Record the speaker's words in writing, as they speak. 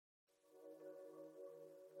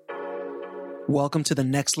Welcome to the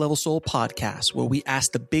Next Level Soul podcast, where we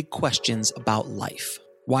ask the big questions about life.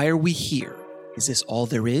 Why are we here? Is this all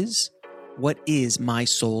there is? What is my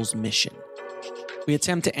soul's mission? We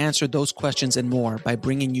attempt to answer those questions and more by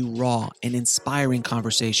bringing you raw and inspiring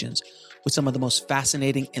conversations with some of the most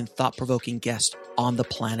fascinating and thought-provoking guests on the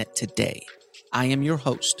planet today. I am your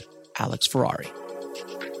host, Alex Ferrari.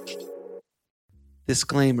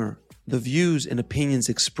 Disclaimer: the views and opinions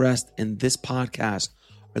expressed in this podcast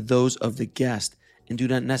are those of the guest and do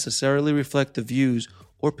not necessarily reflect the views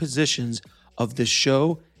or positions of the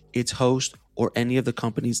show, its host, or any of the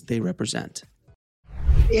companies they represent.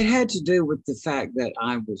 It had to do with the fact that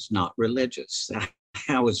I was not religious.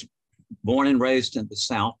 I was born and raised in the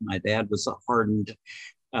South. My dad was a hardened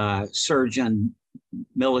surgeon,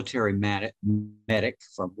 military medic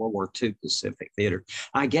from World War II Pacific Theater.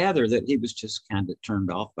 I gather that he was just kind of turned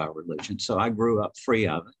off by religion, so I grew up free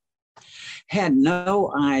of it. Had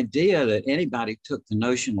no idea that anybody took the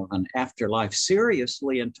notion of an afterlife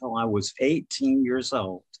seriously until I was 18 years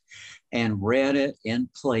old and read it in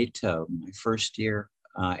Plato, my first year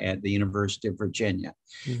at the University of Virginia,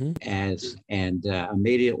 and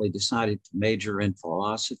immediately decided to major in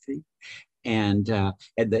philosophy. And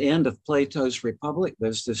at the end of Plato's Republic,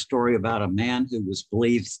 there's this story about a man who was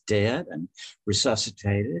believed dead and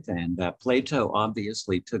resuscitated. And Plato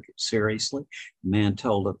obviously took it seriously. The man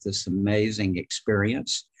told of this amazing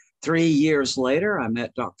experience. 3 years later, I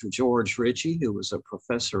met Dr. George Ritchie, who was a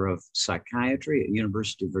professor of psychiatry at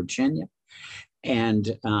University of Virginia.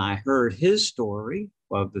 And I heard his story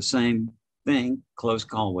of the same thing, close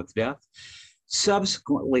call with death.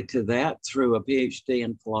 Subsequently to that, through a PhD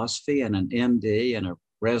in philosophy and an MD and a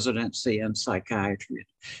residency in psychiatry,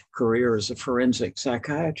 career as a forensic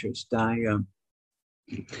psychiatrist, I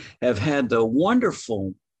have had the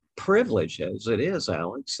wonderful privilege, as it is,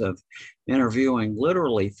 Alex, of interviewing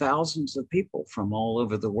literally thousands of people from all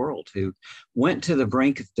over the world who went to the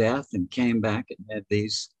brink of death and came back and had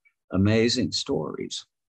these amazing stories.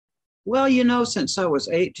 Well, you know, since I was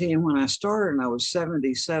 18 when I started and I was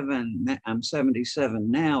 77, I'm 77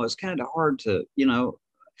 now, it's kind of hard to,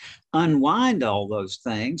 unwind all those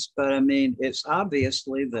things. But I mean, it's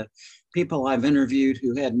obviously the people I've interviewed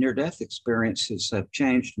who had near-death experiences have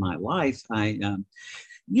changed my life. I am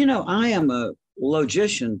a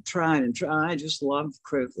logician, tried and tried. I just love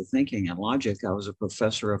critical thinking and logic. I was a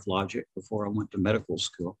professor of logic before I went to medical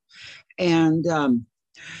school. And,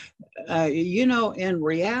 in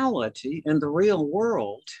reality, in the real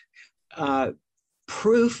world,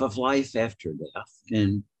 proof of life after death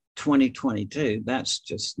in 2022, that's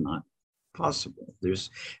just not possible. There's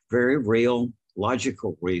very real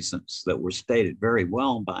logical reasons that were stated very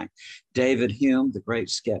well by David Hume, the great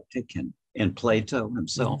skeptic, and Plato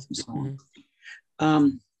himself, and so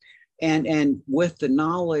on. And with the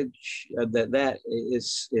knowledge that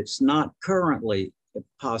it's not currently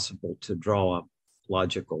possible to draw up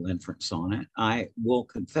logical inference on it, I will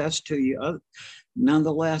confess to you,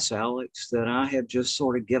 nonetheless, Alex, that I have just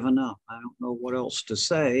sort of given up. I don't know what else to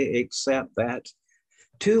say except that,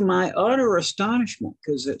 to my utter astonishment,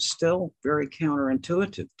 because it's still very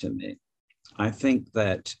counterintuitive to me, I think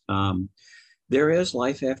that there is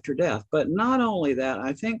life after death. But not only that,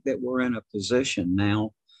 I think that we're in a position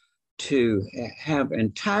now to have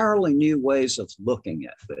entirely new ways of looking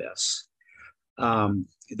at this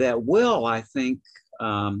that will, I think,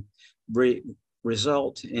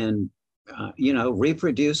 result in,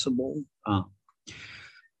 reproducible,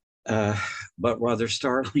 but rather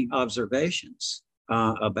startling observations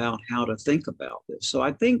about how to think about this. So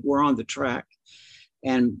I think we're on the track,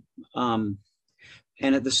 and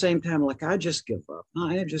at the same time, I just give up.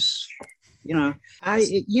 I just,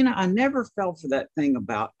 I never fell for that thing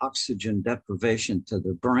about oxygen deprivation to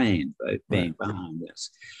the brain being behind this,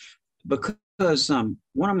 because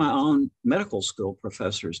one of my own medical school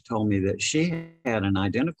professors told me that she had an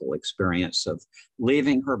identical experience of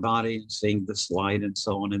leaving her body and seeing this light and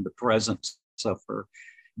so on in the presence of her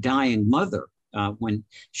dying mother when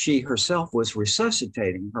she herself was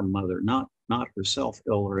resuscitating her mother, not herself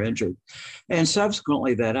ill or injured. And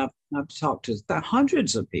subsequently that I've talked to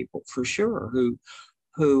hundreds of people for sure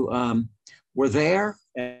who were there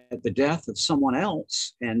at the death of someone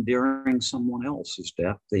else, and during someone else's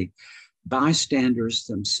death, the bystanders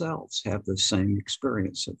themselves have the same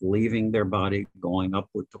experience of leaving their body, going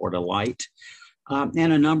upward toward a light.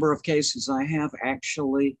 In a number of cases, I have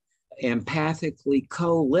actually empathically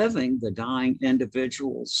co-living the dying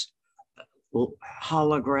individual's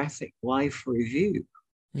holographic life review.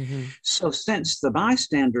 So since the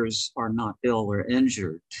bystanders are not ill or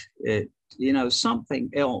injured,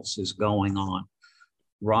 something else is going on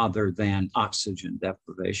rather than oxygen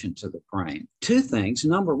deprivation to the brain. Two things.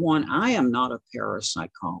 Number one, I am not a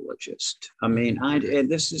parapsychologist. I mean, and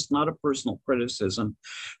this is not a personal criticism.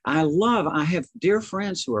 I have dear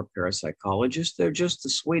friends who are parapsychologists. They're just the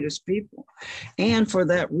sweetest people. And for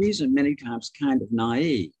that reason, many times kind of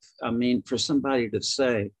naive. I mean, for somebody to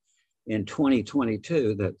say in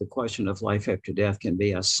 2022 that the question of life after death can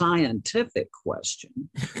be a scientific question,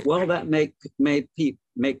 well, that make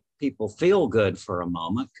people feel good for a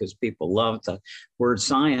moment, because people love the word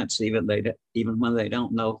science, even when they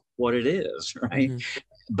don't know what it is, right?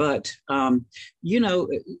 But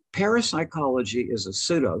parapsychology is a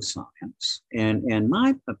pseudoscience, and in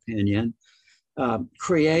my opinion,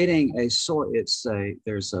 creating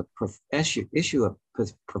there's a issue of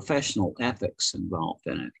professional ethics involved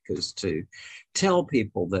in it, because to tell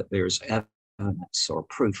people that there's evidence or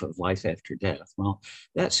proof of life after death, well,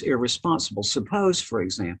 that's irresponsible. Suppose, for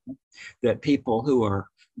example, that people who are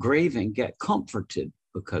grieving get comforted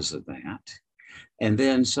because of that, and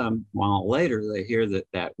then some while later they hear that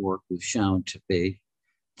that work was shown to be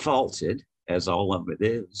faulted, as all of it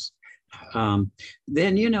is. Then,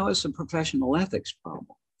 it's a professional ethics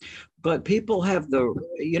problem. But people have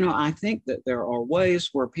I think that there are ways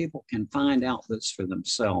where people can find out this for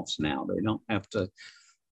themselves now. They don't have to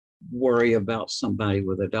worry about somebody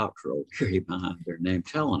with a doctoral degree behind their name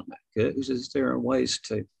telling them it. There are ways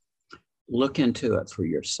to look into it for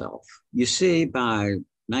yourself. You see, by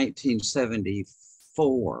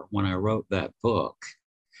 1974, when I wrote that book,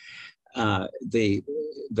 the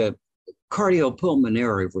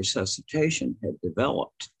cardiopulmonary resuscitation had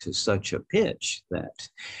developed to such a pitch that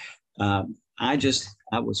I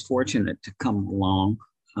was fortunate to come along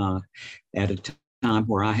at a time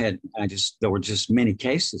where there were just many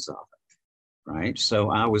cases of it, right? So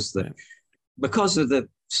I was because of the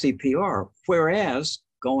CPR, whereas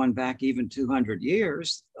going back even 200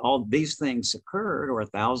 years, all these things occurred, or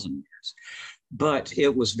 1,000 years. But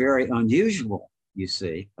it was very unusual, you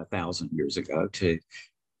see, 1,000 years ago to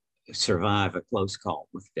survive a close call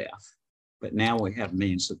with death. But now we have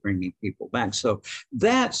means of bringing people back. So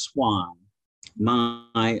that's why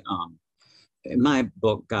my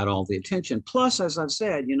book got all the attention. Plus, as I've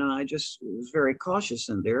said, I just was very cautious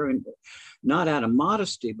in there, and not out of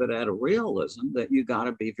modesty, but out of realism, that you got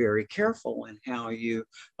to be very careful in how you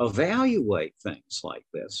evaluate things like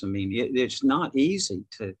this. I mean, it's not easy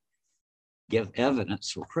to give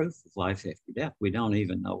evidence or proof of life after death. We don't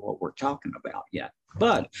even know what we're talking about yet.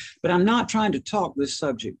 But I'm not trying to talk this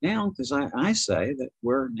subject down, because I say that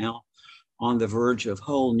we're now on the verge of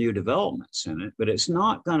whole new developments in it, but it's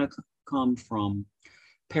not going to come from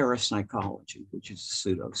parapsychology, which is a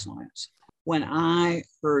pseudoscience. When I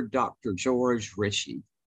heard Dr. George Ritchie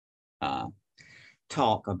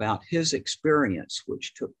talk about his experience,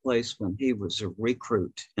 which took place when he was a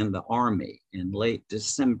recruit in the Army in late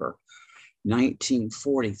December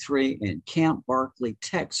 1943 in Camp Barkley,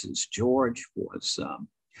 Texas. George was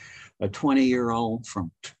a 20-year-old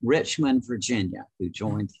from Richmond, Virginia, who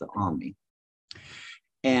joined the Army.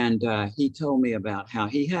 And he told me about how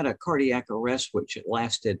he had a cardiac arrest, which it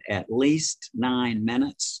lasted at least 9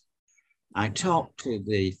 minutes. I talked to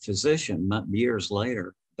the physician years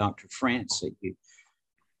later, Dr. Francie,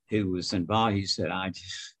 who was involved. He said,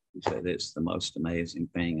 it's the most amazing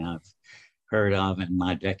thing I've heard of in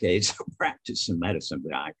my decades of practice in medicine,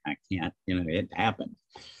 but I can't, it happened.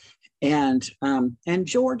 And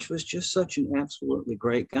George was just such an absolutely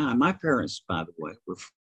great guy. My parents, by the way, were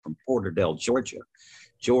from Porterdale, Georgia.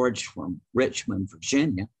 George from Richmond,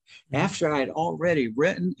 Virginia. After I had already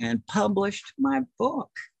written and published my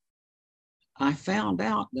book, I found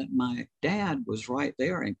out that my dad was right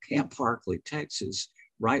there in Camp Barkley, Texas,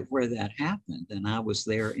 right where that happened. And I was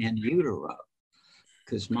there in utero,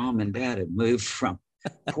 because Mom and Dad had moved from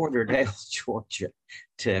Porterdale, Georgia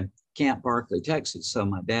to Camp Barkley, Texas. So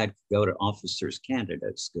my dad could go to officers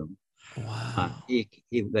candidate school. Wow.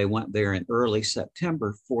 They went there in early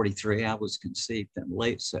September 43. I was conceived in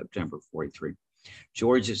late September 43.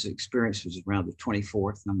 George's experience was around the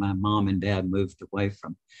 24th, and my mom and dad moved away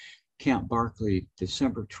from Camp Barkley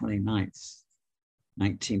December 29th,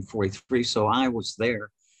 1943. So I was there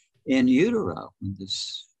in utero when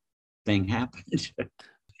this thing happened.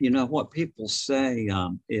 What people say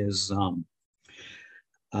is,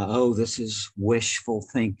 this is wishful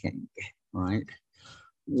thinking, right?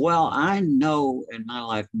 Well, I know in my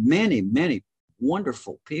life many, many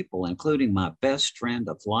wonderful people, including my best friend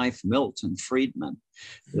of life, Milton Friedman,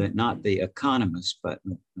 not the economist, but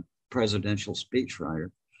the presidential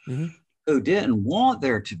speechwriter, who didn't want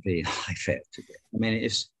there to be life after death. I mean,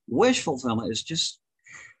 it's wishful fulfillment. It's just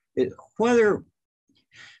whether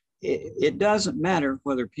it doesn't matter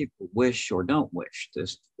whether people wish or don't wish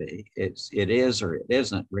this to be. It is or it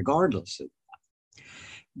isn't, regardless of that.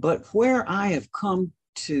 But where I have come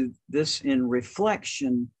to this in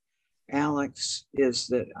reflection, Alex, is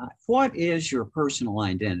that what is your personal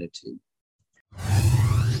identity?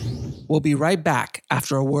 We'll be right back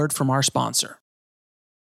after a word from our sponsor.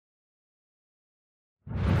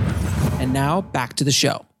 And now back to the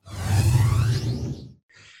show.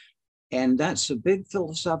 And that's a big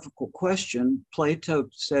philosophical question. Plato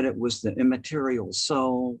said it was the immaterial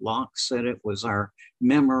soul. Locke said it was our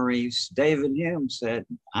memories. David Hume said,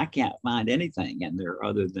 I can't find anything in there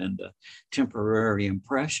other than the temporary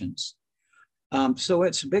impressions. So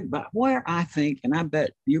it's a big, but where I think, and I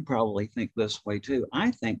bet you probably think this way too,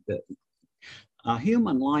 I think that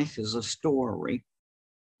human life is a story,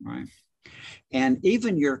 right? And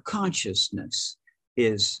even your consciousness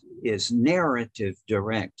is narrative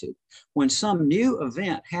directed. When some new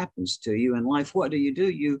event happens to you in life, what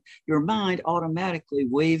do? Your mind automatically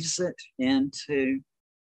weaves it into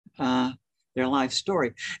their life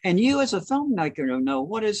story. And you as a filmmaker know,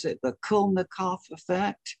 what is it? The Kulnikov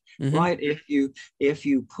effect, right? If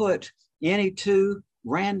you put any two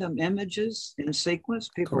random images in sequence,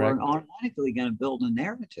 people are automatically going to build a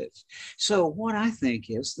narrative. So what I think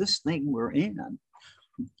is this thing we're in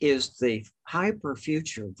is the hyper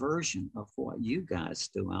future version of what you guys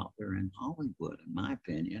do out there in Hollywood, in my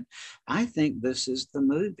opinion. I think this is the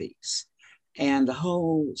movies and the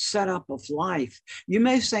whole setup of life. You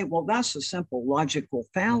may say, well, that's a simple logical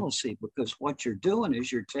fallacy, because what you're doing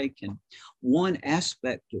is you're taking one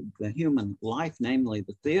aspect of the human life, namely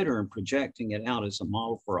the theater, and projecting it out as a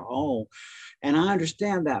model for a whole. And I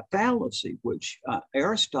understand that fallacy, which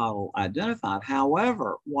Aristotle identified.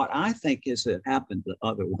 However, what I think is it happened the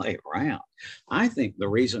other way around. I think the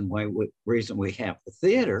reason we have the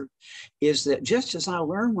theater is that, just as I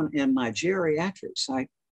learned when in my geriatric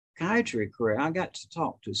psychiatry career, I got to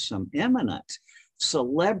talk to some eminent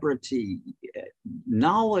celebrity,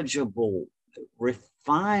 knowledgeable,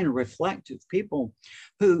 refined, reflective people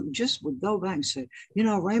who just would go back and say,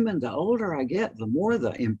 Raymond, the older I get, the more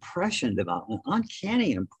the impression develops, an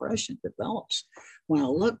uncanny impression develops when I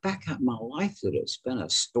look back at my life, that it's been a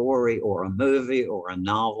story or a movie or a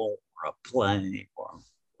novel or a play or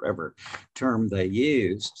whatever term they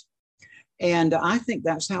used. And I think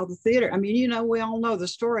that's how the theater, we all know the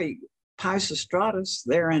story, Pisistratus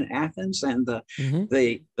there in Athens, and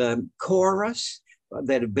the chorus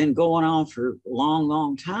that had been going on for a long,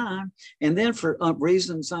 long time. And then for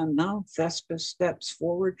reasons unknown, Thespis steps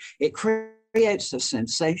forward. It creates a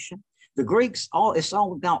sensation. The Greeks, it's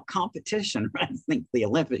all about competition, right? I think the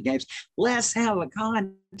Olympic Games, let's have a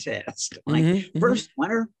contest. First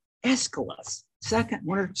winner, Aeschylus. Second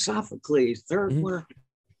winner, Sophocles. Third winner,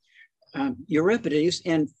 Euripides.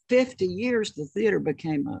 In 50 years, the theater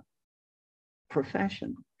became a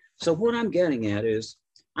profession. So what I'm getting at is,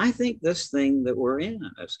 I think this thing that we're in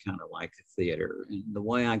is kind of like a theater. And the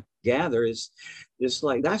way I gather is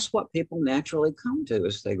like, that's what people naturally come to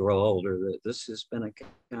as they grow older, that this has been a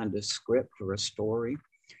kind of script or a story.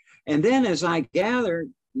 And then as I gather,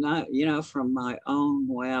 from my own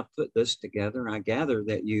way I put this together, I gather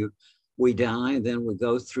that we die, and then we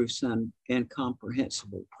go through some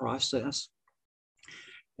incomprehensible process.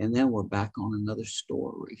 And then we're back on another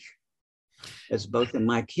story. As both of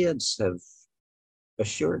my kids have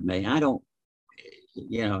assured me, I don't,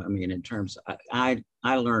 in terms of, I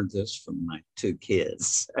learned this from my two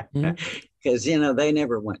kids, because, they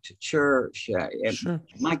never went to church. Sure.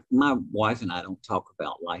 My wife and I don't talk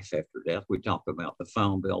about life after death. We talk about the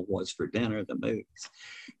phone bill, what's for dinner, the movies,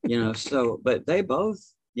 but they both,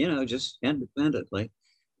 just independently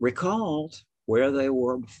recalled where they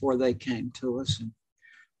were before they came to us. And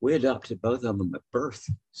we adopted both of them at birth.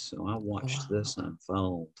 So I watched this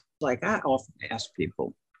unfold. Like, I often ask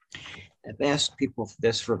people, I've asked people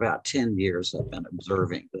this for about 10 years. I've been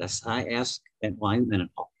observing this. I ask, and I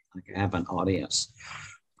have an audience.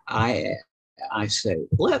 I say,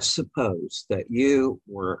 let's suppose that you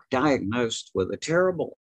were diagnosed with a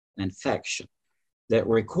terrible infection that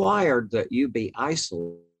required that you be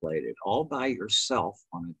isolated all by yourself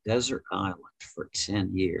on a desert island for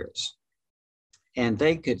 10 years. And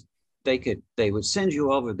they would send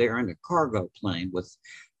you over there in a cargo plane with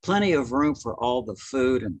plenty of room for all the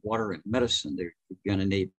food and water and medicine that you're going to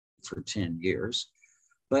need for 10 years.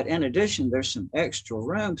 But in addition, there's some extra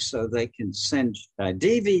room so they can send a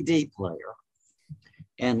DVD player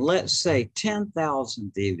and, let's say,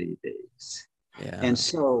 10,000 DVDs. Yeah. And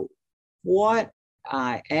so what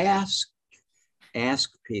I ask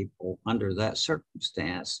people under that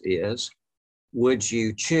circumstance is, would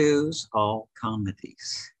you choose all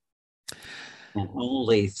comedies? And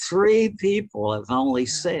only 3 people have only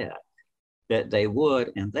said that they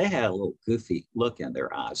would, and they had a little goofy look in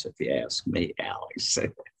their eyes, if you ask me, Alex.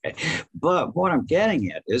 But what I'm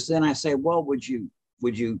getting at is, then I say, well, would you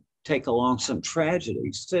take along some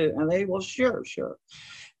tragedies too? And they, well, sure, sure.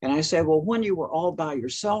 And I said, well, when you were all by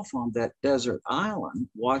yourself on that desert island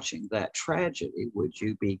watching that tragedy, would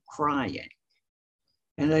you be crying?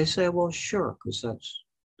 And they say, well, sure, because that's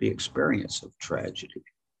the experience of tragedy.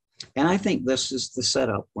 And I think this is the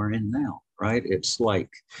setup we're in now, right? It's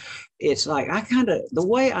like I kind of, the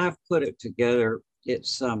way I've put it together,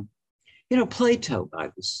 it's Plato, by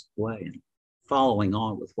this way, and following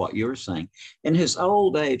on with what you're saying, in his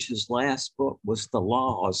old age, his last book was The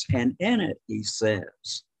Laws, and in it he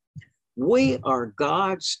says, we are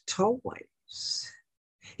God's toys.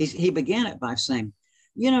 He began it by saying,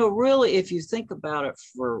 really, if you think about it,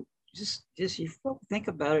 for just you think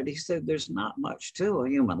about it, he said, there's not much to a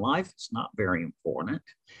human life. It's not very important.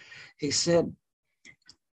 He said,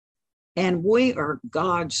 and we are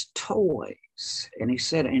God's toys. And he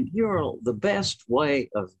said, and the best way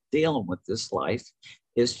of dealing with this life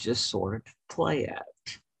is just sort of play at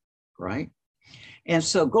it, right? And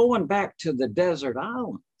so going back to the desert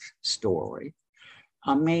island story,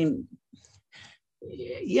 I mean,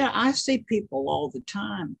 yeah, I see people all the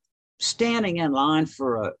time standing in line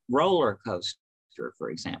for a roller coaster, for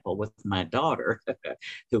example, with my daughter,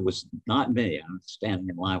 who was not me. I'm standing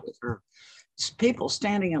in line with her. It's people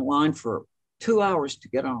standing in line for 2 hours to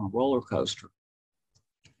get on a roller coaster,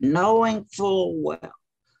 knowing full well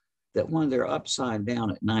that when they're upside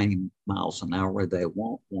down at 90 miles an hour, they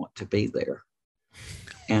won't want to be there.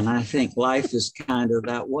 And I think life is kind of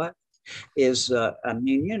that way.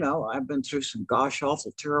 I've been through some gosh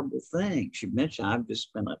awful terrible things. You mentioned I've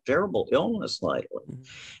just been a terrible illness lately.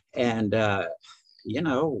 And,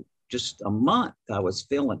 just a month I was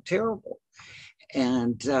feeling terrible.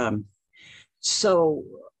 And so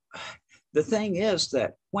the thing is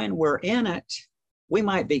that when we're in it, we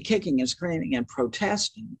might be kicking and screaming and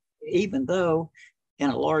protesting, even though in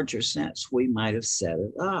a larger sense, we might have set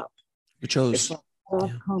it up. You chose.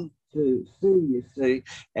 I've come to see,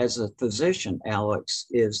 as a physician, Alex,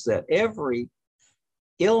 is that every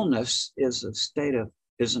illness is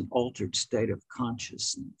an altered state of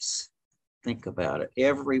consciousness. Think about it.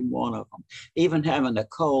 Every one of them. Even having a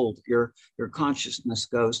cold, your consciousness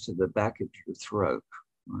goes to the back of your throat.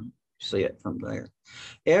 Right? See it from there.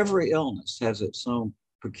 Every illness has its own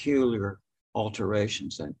peculiar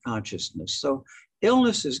alterations in consciousness. So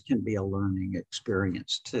illnesses can be a learning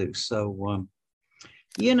experience too. So,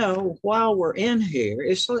 while we're in here,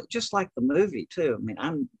 it's just like the movie too. I mean,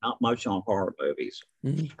 I'm not much on horror movies.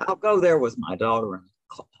 Mm-hmm. I'll go there with my daughter and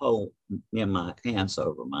hold my hands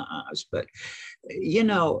over my eyes. But,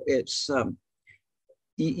 it's,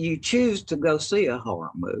 you choose to go see a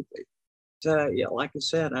horror movie. Like I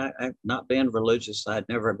said, I've not been religious. I'd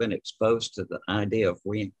never been exposed to the idea of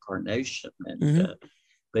reincarnation. And,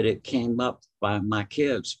 but it came up by my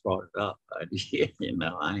kids brought it up.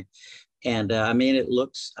 It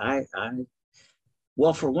looks,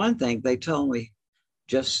 well, for one thing, they told me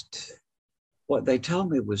just what they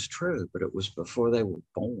told me was true, but it was before they were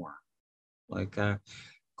born. Like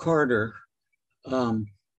Carter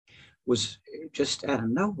was just out of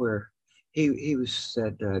nowhere. He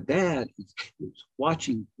said, Dad, we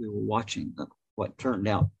were watching what turned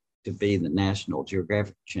out to be the National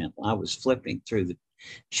Geographic Channel. I was flipping through the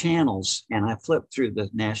channels and I flipped through the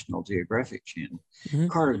National Geographic Channel. Mm-hmm.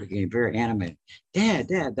 Carter became very animated. Dad,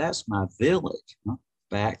 that's my village.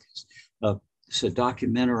 Back, it's a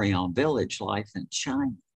documentary on village life in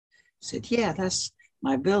China. I said, yeah, that's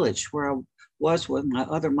my village where I was with my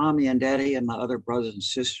other mommy and daddy and my other brothers and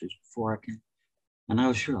sisters before I came. And I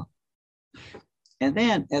was sure. And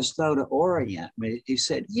then, as though to orient me, he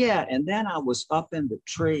said, yeah, and then I was up in the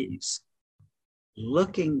trees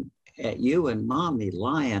looking at you and mommy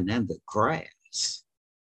lying in the grass.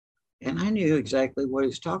 And I knew exactly what he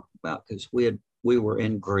was talking about because we were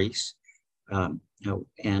in Greece and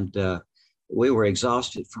we were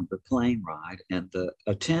exhausted from the plane ride. And the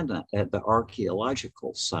attendant at the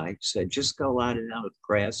archaeological site said, just go lie down in the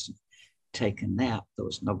grass and take a nap. There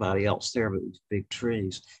was nobody else there but these big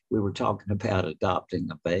trees. We were talking about adopting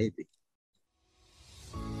a baby.